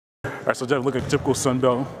right, so Devin, look at a typical Sun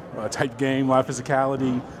Belt type game, a lot of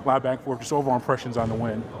physicality, a lot of back and forth. Just overall impressions on the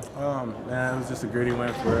win. Man, it was just a gritty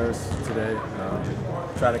win for us today.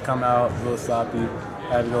 Tried to come out a little sloppy.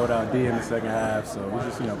 Had to go without D in the second half, so we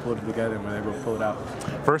just pulled it together and were able to pull it out.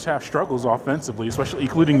 First half struggles offensively, especially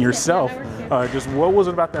including yourself. Just what was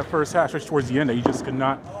it about that first half, especially towards the end, that you just could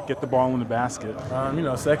not get the ball in the basket?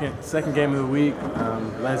 Second game of the week.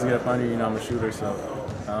 Legs get up under you. I'm a shooter, so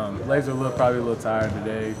legs are probably a little tired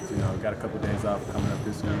today. Got a couple of days off coming up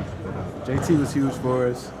this week. But JT was huge for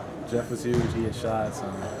us. Jeff was huge. He had shots.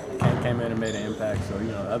 Came in and made an impact. So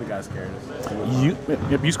the other guys carried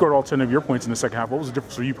us. You scored all 10 of your points in the second half. What was the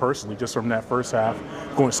difference for you personally, just from that first half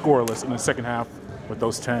going scoreless, and the second half with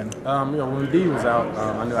those 10? When D was out,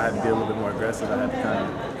 I knew I had to be a little bit more aggressive. I had to kind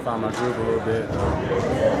of find my groove a little bit.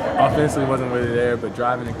 Offensively wasn't really there, but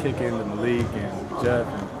driving and kicking to Malik and Jeff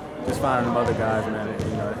and just finding them other guys, man,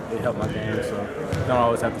 it helped my game. So you don't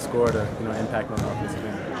always have to score to impact on the offensive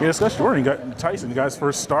end. Yeah, discuss Jordan. You got Tyson, you guys'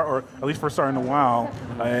 first start, or at least first start in a while,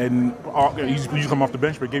 and you come off the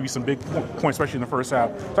bench, but gave you some big points, especially in the first half.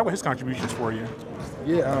 Talk about his contributions for you.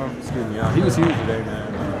 Yeah, excuse me. He was huge today,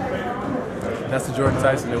 man. That's the Jordan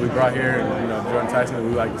Tyson that we brought here, and Jordan Tyson that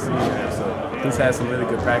we like to see. Man. So he's had some really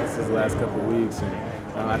good practices the last couple of weeks, and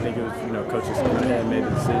I think it was coaches went ahead and made the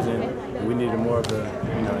decision. We needed more of a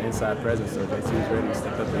inside presence, so JT was ready to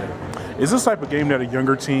step up there. Is this the type of game that a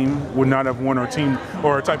younger team would not have won, or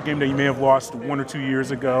a type of game that you may have lost 1 or 2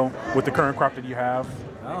 years ago with the current crop that you have?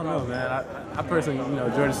 I don't know, man. I personally,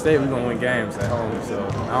 Georgia State, we're gonna win games at home, so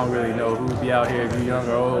I don't really know who would be out here if you're young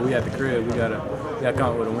or old. We at the crib, we gotta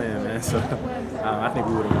come up with a win, man. So I think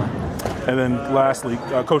we would have won. And then lastly,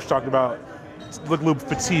 Coach talked about look a little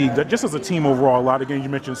fatigued. Just as a team overall, a lot of games you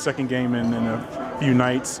mentioned, second game in a few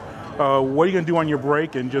nights. What are you going to do on your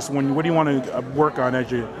break, and what do you want to work on as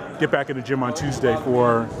you get back in the gym on Tuesday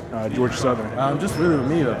for Georgia Southern? Just really with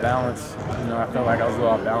me, the balance. I felt like I was a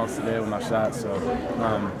little off balance today with my shots, so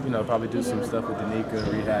probably do some stuff with Danica,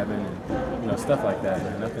 rehabbing, and stuff like that.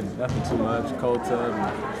 Man. Nothing too much. Cold tub,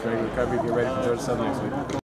 and just ready to recover, get ready for Georgia Southern next week.